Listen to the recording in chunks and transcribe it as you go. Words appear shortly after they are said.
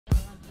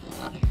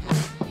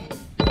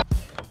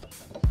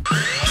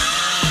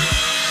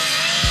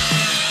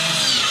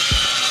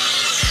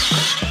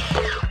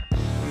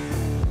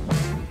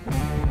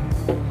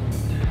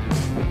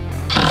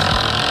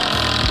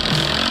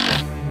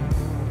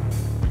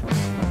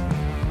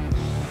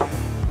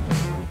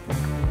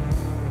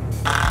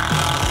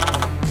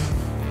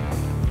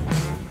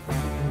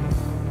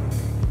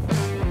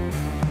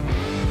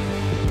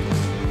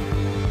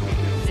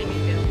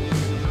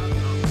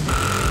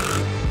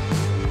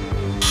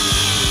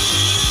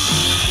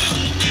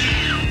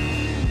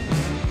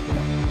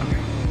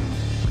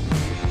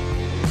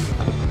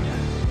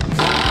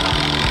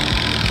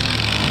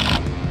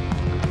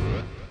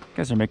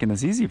guys are making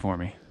this easy for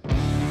me.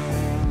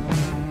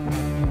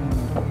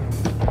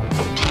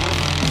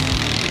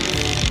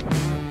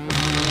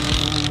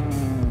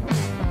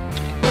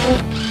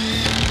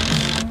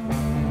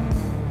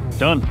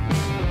 Done.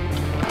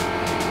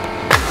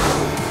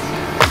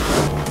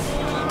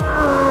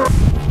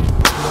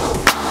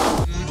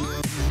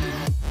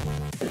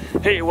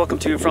 Hey, welcome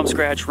to From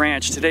Scratch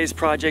Ranch. Today's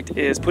project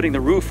is putting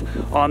the roof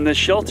on this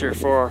shelter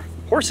for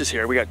horses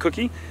here. We got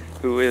Cookie,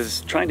 who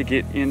is trying to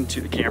get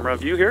into the camera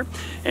view here,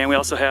 and we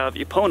also have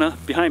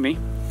Epona behind me,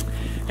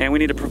 and we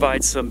need to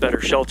provide some better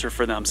shelter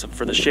for them,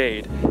 for the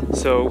shade.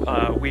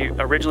 So we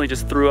originally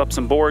just threw up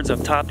some boards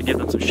up top to give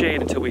them some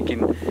shade until we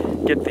can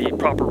get the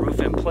proper roof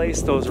in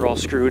place. Those are all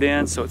screwed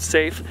in, so it's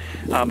safe.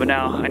 But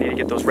now I need to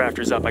get those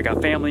rafters up. I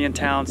got family in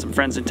town, some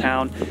friends in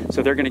town,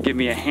 so they're gonna give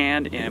me a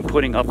hand in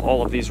putting up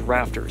all of these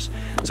rafters.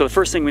 So the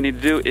first thing we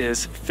need to do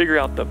is figure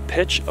out the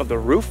pitch of the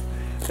roof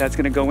that's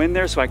gonna go in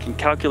there so I can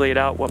calculate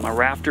out what my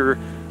rafter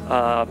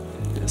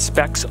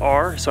specs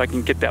are, so I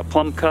can get that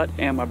plum cut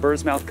and my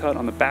bird's mouth cut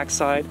on the back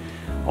side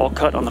all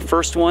cut on the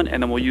first one,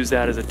 and then we'll use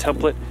that as a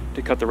template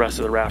to cut the rest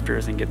of the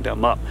rafters and get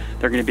them up.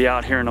 They're going to be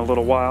out here in a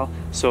little while,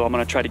 so I'm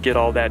going to try to get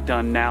all that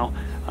done now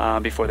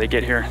before they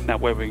get here.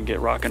 That way we can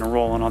get rocking and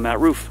rolling on that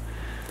roof.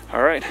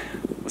 All right,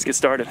 let's get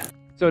started.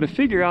 So to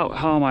figure out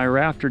how my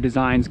rafter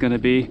design is going to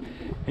be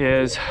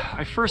is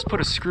I first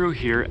put a screw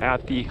here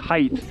at the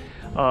height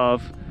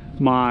of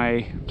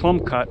my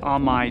plum cut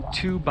on my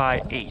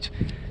 2x8.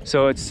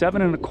 So it's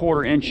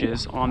 7¼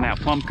 inches on that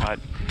plum cut.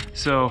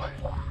 So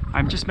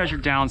I'm just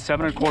measured down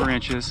 7¼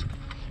 inches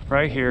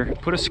right here,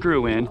 put a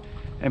screw in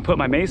and put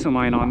my mason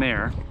line on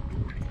there.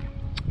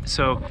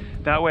 So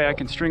that way I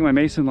can string my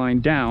mason line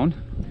down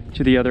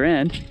to the other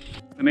end,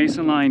 the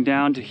mason line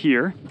down to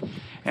here,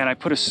 and I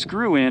put a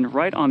screw in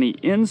right on the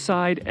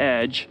inside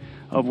edge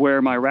of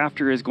where my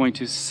rafter is going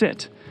to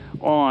sit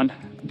on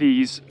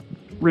these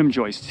rim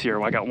joists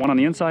here. I got one on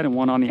the inside and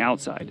one on the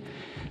outside.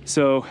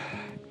 So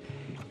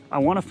I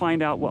want to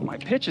find out what my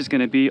pitch is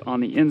going to be on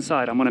the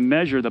inside. I'm going to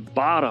measure the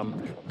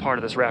bottom part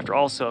of this rafter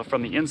also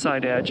from the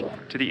inside edge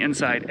to the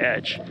inside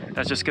edge.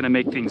 That's just going to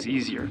make things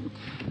easier.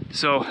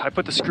 So I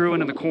put the screw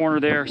into the corner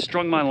there,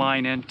 strung my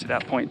line in to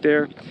that point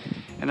there,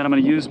 and then I'm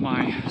going to use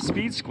my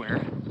speed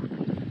square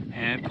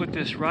and put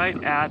this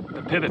right at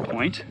the pivot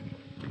point.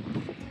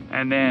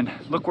 And then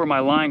look where my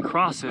line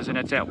crosses, and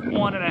it's at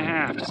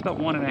 1.5, just about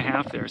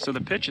 1.5 there. So the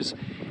pitch is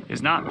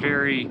not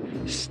very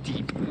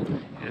steep.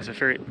 It is a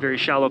very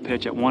shallow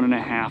pitch at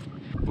 1.5.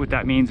 What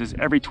that means is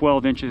every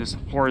 12 inches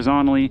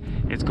horizontally,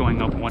 it's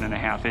going up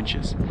 1.5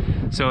 inches.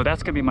 So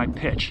that's gonna be my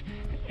pitch.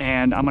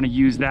 And I'm gonna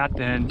use that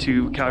then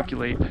to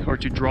calculate or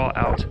to draw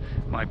out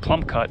my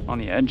plum cut on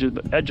the edge of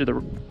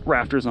the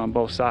rafters on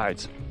both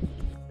sides.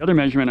 The other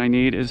measurement I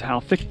need is how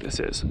thick this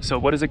is. So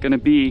what is it gonna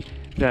be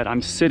that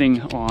I'm sitting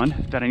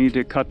on that I need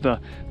to cut the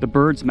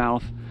bird's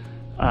mouth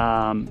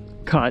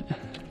cut,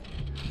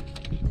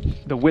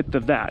 the width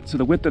of that. So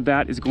the width of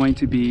that is going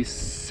to be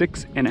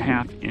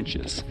 6.5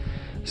 inches.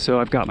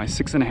 So I've got my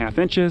 6.5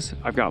 inches,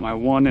 I've got my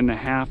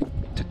 1.5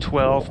 to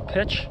 12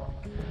 pitch.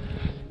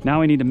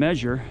 Now I need to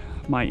measure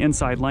my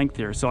inside length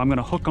here. So I'm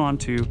gonna hook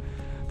onto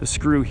the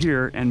screw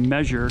here and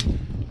measure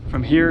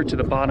from here to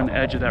the bottom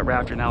edge of that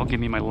rafter, and that'll give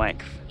me my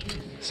length.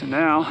 So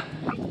now,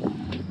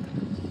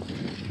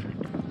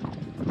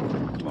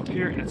 come up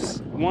here, and it's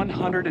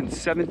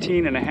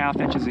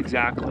 117.5 inches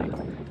exactly.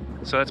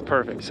 So that's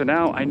perfect. So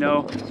now I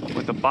know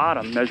what the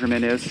bottom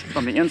measurement is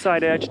from the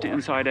inside edge to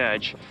inside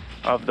edge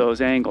of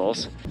those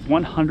angles,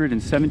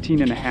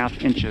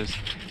 117.5 inches,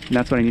 and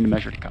that's what I need to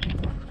measure to cut.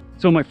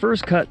 So my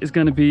first cut is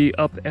gonna be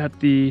up at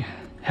the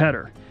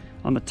header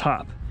on the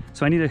top.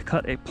 So I need to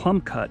cut a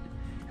plum cut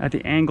at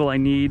the angle I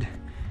need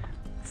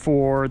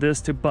for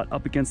this to butt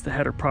up against the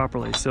header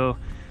properly. So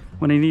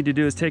what I need to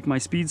do is take my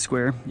speed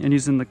square and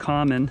using the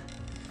common,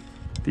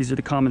 these are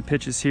the common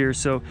pitches here.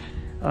 So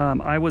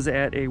I was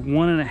at a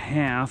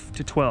 1.5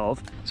 to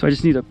 12. So I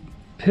just need to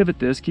pivot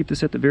this, keep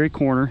this at the very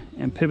corner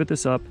and pivot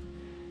this up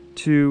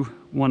to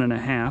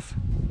 1.5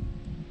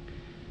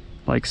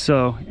 like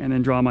so, and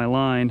then draw my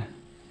line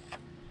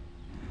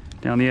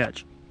down the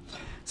edge.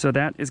 So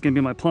that is gonna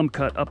be my plum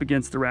cut up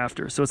against the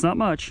rafter. So it's not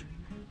much,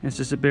 it's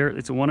just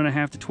it's a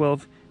 1.5 to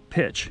 12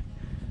 pitch.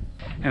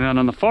 And then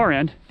on the far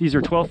end, these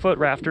are 12-foot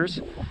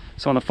rafters.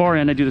 So on the far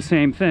end, I do the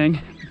same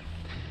thing,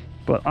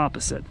 but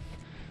opposite.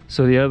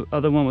 So the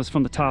other one was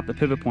from the top, the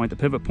pivot point. The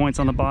pivot point's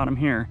on the bottom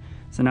here.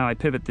 So now I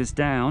pivot this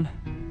down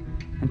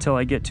until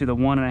I get to the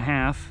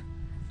 1.5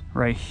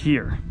 right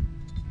here.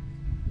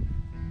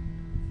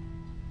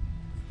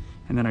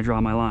 And then I draw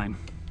my line.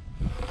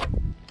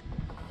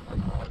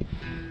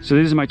 So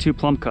these are my two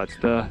plum cuts,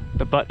 the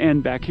butt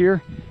end back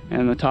here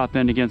and the top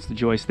end against the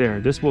joist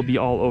there. This will be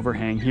all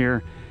overhang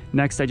here.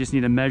 Next, I just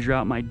need to measure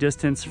out my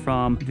distance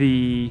from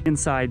the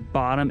inside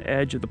bottom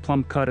edge of the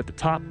plum cut at the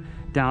top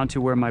down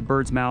to where my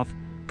bird's mouth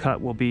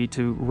cut will be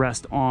to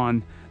rest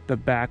on the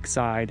back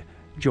side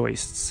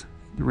joists,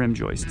 the rim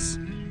joists.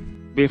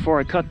 Before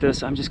I cut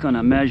this, I'm just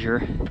gonna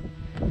measure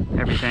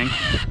everything.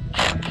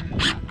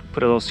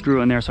 Put a little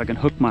screw in there so I can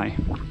hook my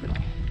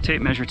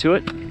tape measure to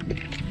it.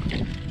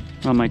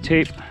 On my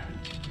tape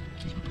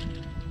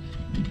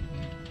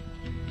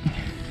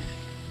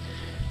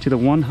to the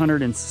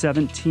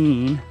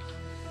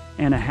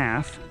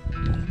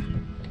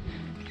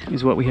 117.5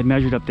 is what we had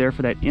measured up there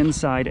for that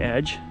inside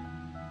edge.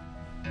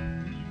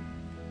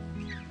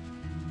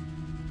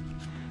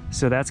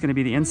 So that's going to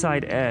be the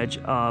inside edge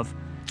of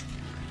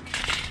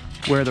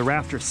where the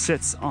rafter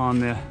sits on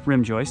the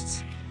rim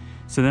joists.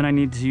 So then I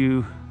need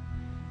to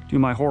do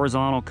my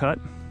horizontal cut,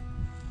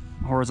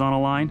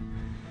 horizontal line,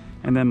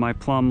 and then my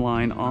plumb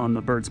line on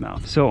the bird's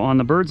mouth. So on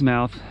the bird's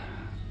mouth,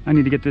 I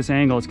need to get this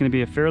angle. It's going to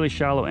be a fairly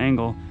shallow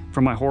angle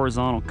from my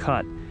horizontal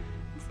cut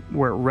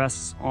where it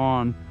rests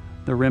on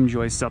the rim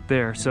joists up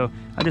there. So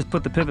I just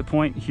put the pivot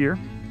point here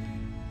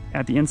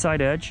at the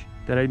inside edge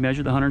that I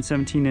measured the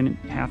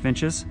 117.5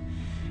 inches.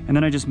 And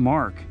then I just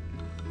mark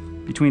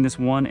between this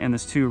 1 and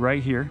this 2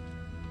 right here.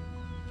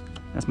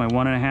 That's my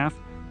 1.5.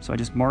 So I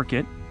just mark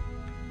it.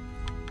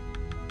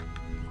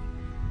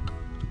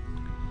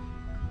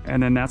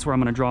 And then that's where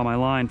I'm going to draw my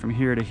line from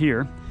here to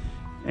here.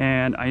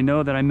 And I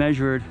know that I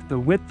measured the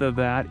width of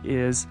that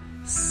is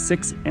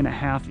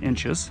 6.5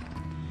 inches.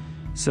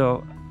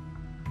 So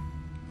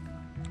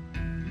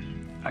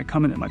I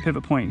come in at my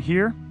pivot point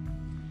here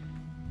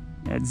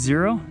at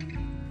 0,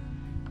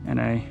 and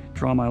I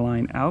draw my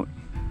line out.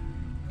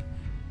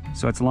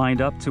 So it's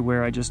lined up to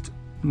where I just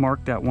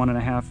marked that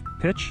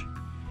 1.5 pitch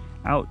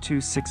out to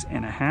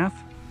 6.5.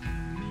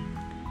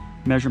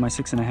 Measure my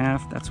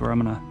 6.5. That's where I'm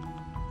gonna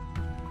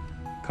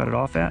cut it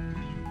off at.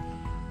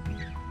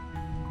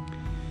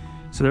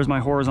 So there's my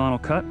horizontal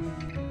cut.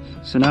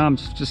 So now I'm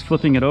just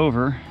flipping it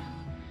over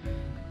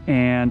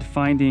and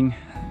finding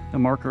the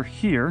marker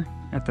here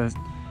at the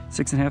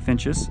 6.5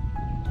 inches,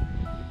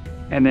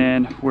 and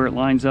then where it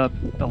lines up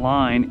the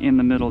line in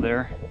the middle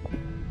there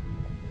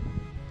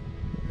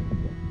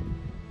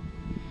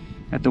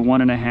at the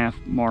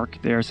 1.5 mark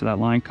there, so that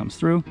line comes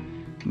through,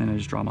 and then I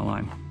just draw my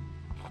line.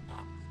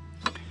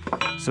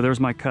 So there's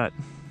my cut,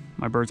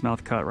 my bird's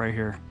mouth cut right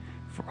here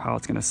for how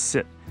it's going to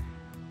sit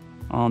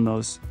on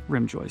those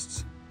rim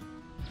joists.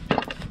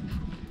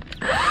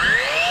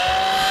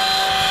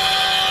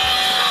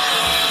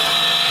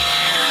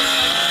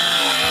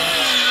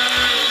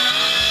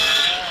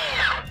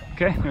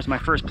 Okay, there's my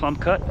first plumb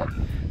cut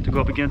to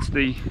go up against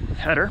the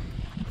header.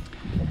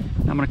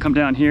 Now I'm going to come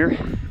down here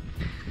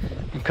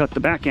and cut the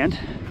back end.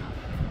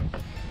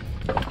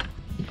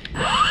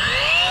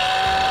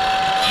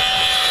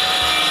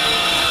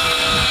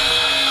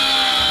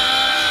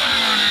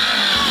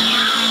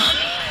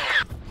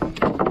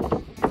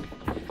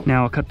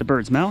 Now I'll cut the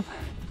bird's mouth.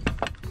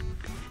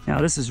 Now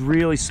this is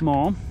really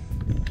small,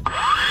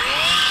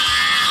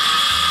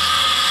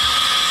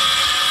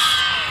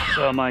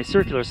 so my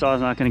circular saw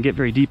is not going to get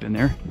very deep in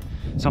there.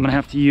 So I'm going to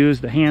have to use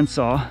the hand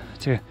saw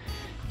to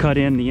cut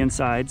in the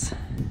insides.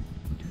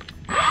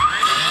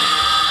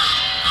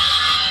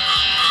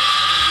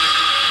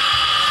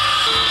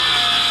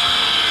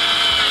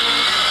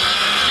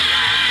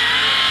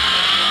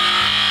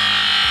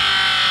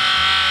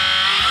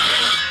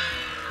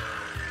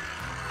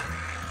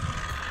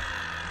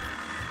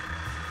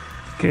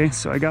 Okay,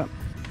 so I got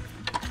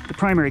the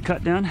primary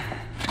cut done.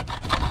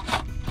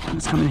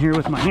 Let's come in here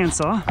with my hand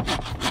saw.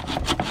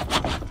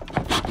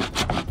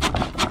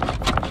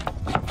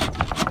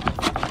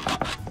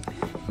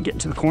 Get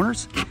into the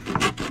corners.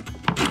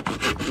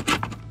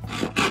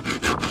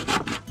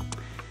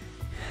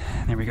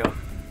 There we go.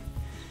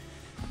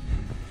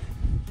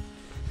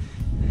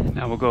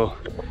 Now we'll go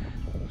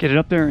get it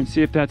up there and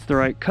see if that's the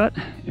right cut.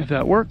 If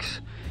that works,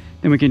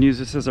 then we can use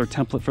this as our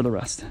template for the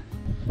rest.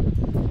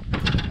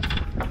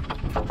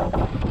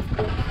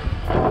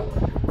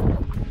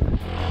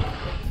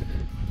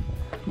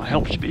 My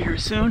help should be here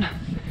soon.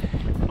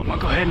 I'm gonna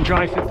go ahead and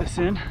dry fit this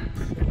in.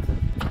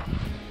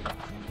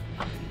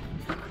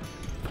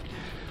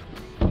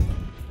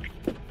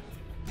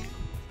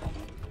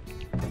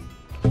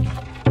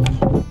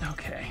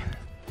 Okay,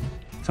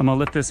 so I'm gonna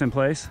lift this in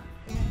place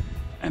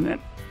and then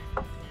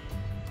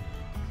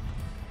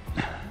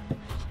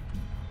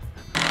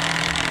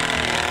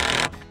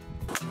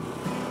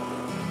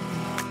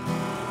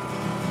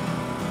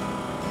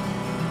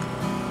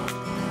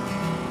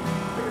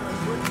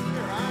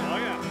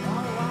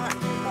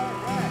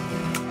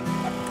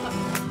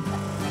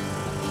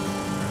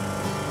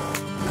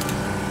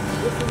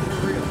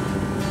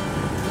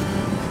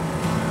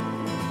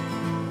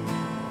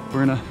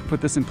we're gonna put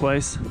this in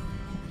place.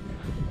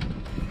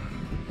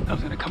 I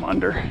was gonna come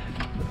under.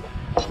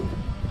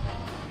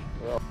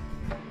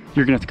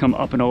 You're gonna have to come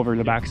up and over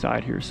the back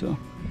side here, so.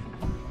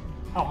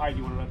 How high do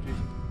you want to run these?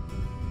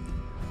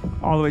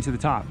 All the way to the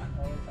top. All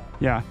the way top.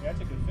 Yeah. Yeah,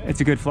 that's a good fit.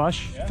 It's a good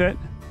flush fit.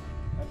 Absolutely.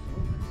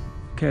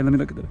 Okay, let me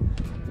look at the.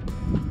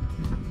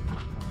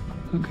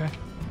 Okay.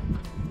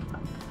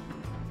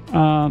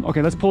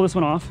 Okay, let's pull this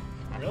one off.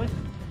 Really?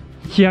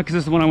 Yeah, because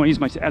this is the one I want to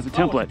use as a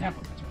template. That's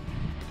right.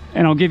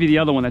 And I'll give you the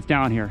other one that's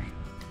down here.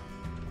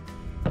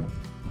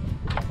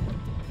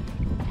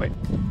 Wait.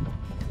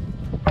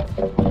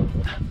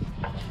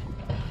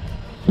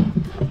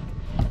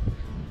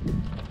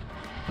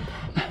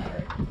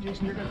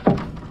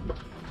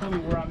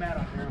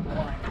 there on the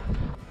line.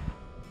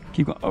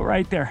 Keep going. Oh,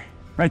 right there.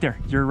 Right there.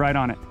 You're right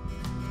on it.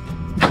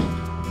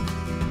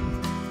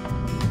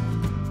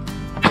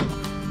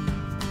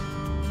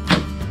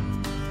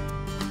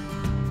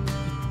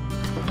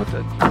 Put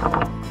the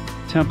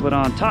template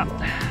on top.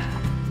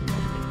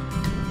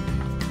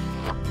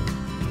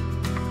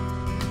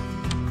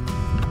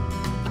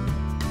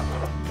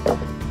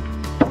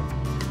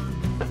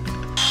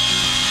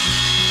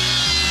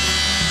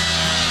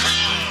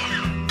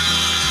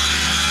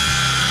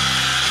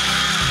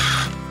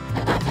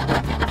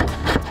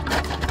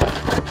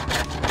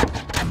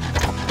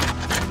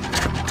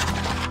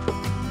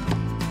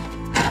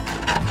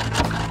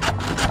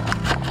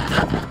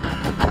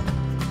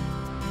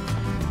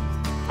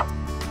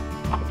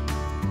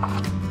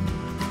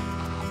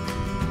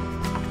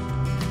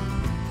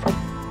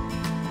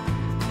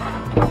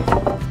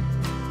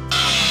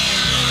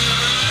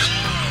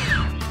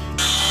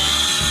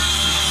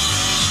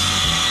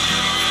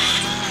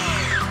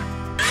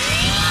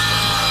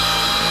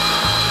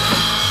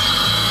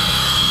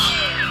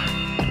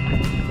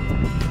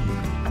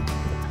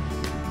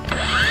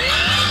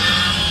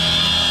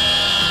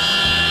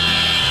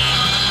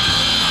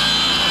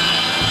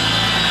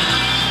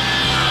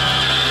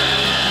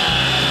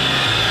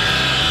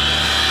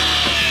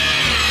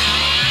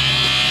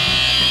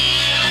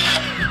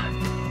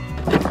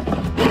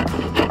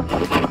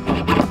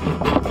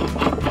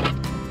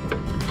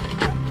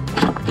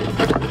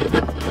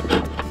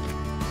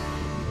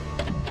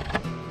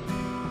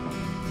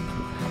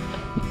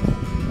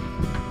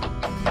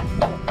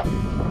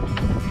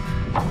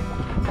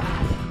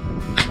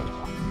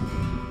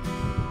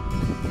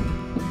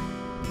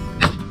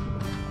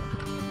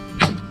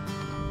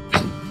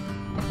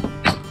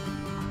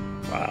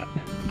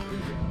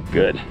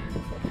 Good.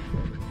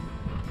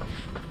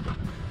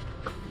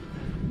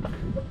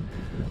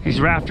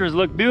 These rafters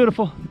look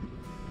beautiful.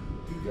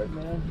 Good,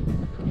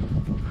 man.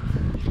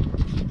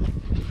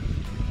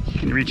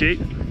 Can you reach 8?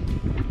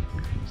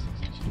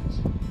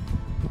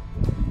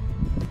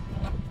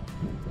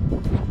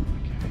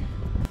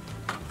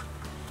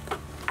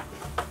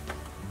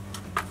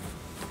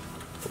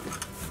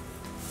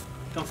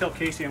 Don't tell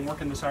Casey I'm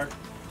working this hard.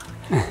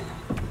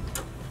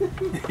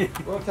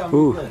 Well, tell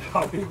Ooh. me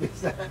how big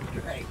is that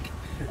drink?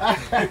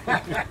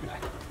 That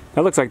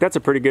looks like that's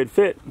a pretty good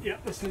fit. Yeah,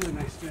 this is a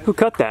nice fit. Who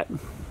cut that?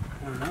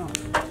 I don't know.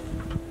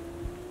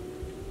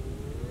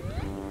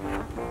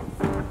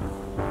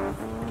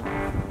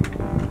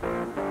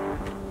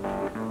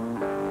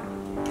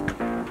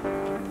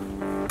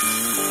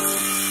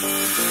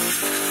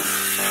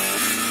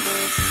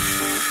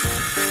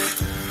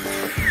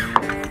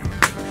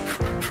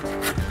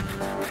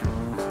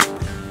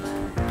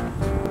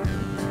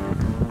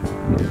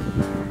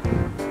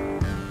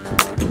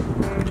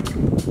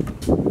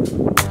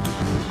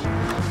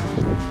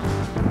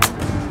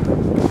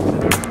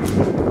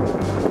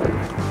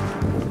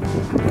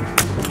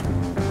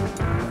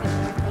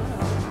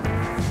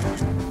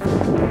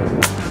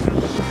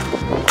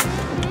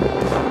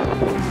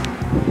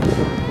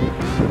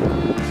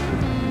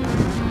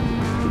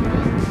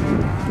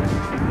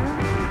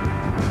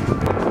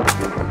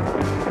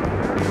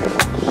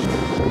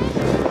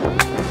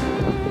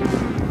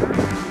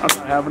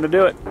 Having to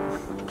do it.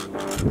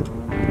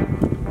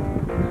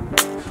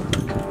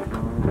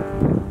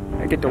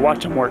 I get to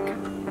watch them work.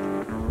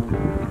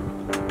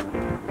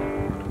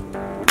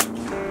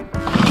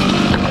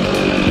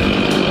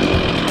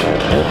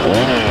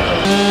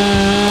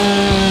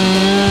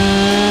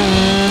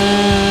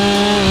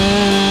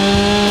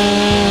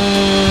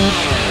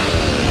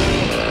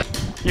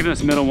 Even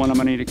this middle one I'm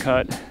gonna need to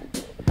cut.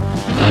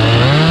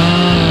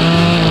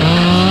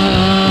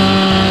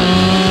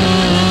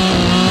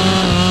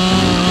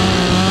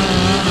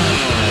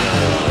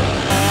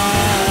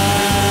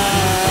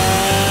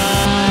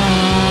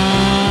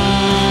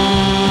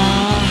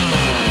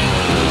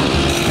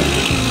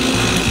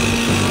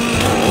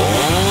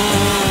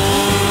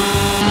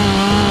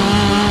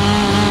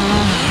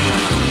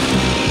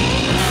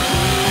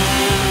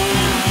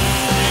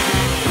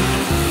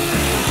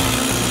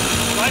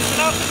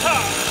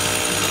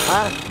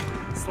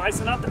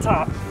 Slicing up the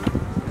top.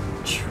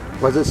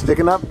 Was it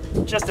sticking up?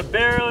 Just a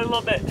barely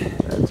little bit.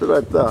 That's what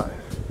I thought.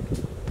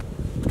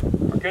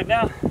 We're good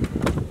now.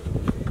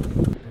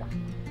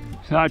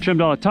 So I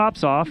trimmed all the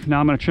tops off. Now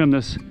I'm going to trim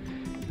this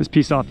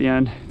piece off the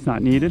end. It's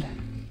not needed.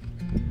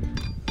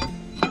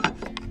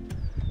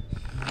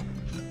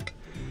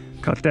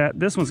 Cut that.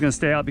 This one's going to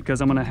stay out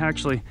because I'm going to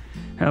actually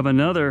have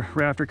another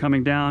rafter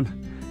coming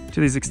down to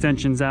these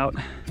extensions out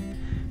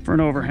for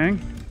an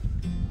overhang.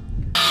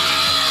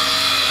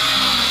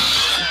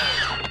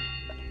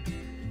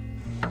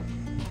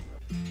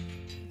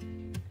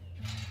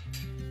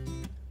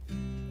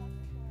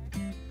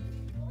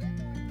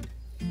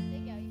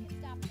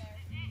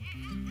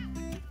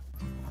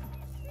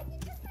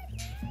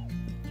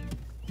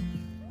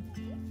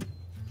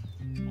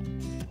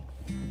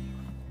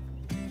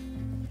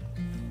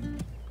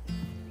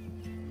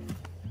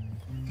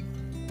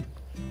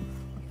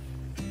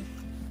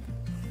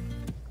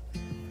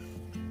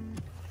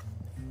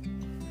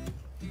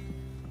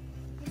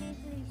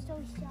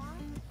 shot.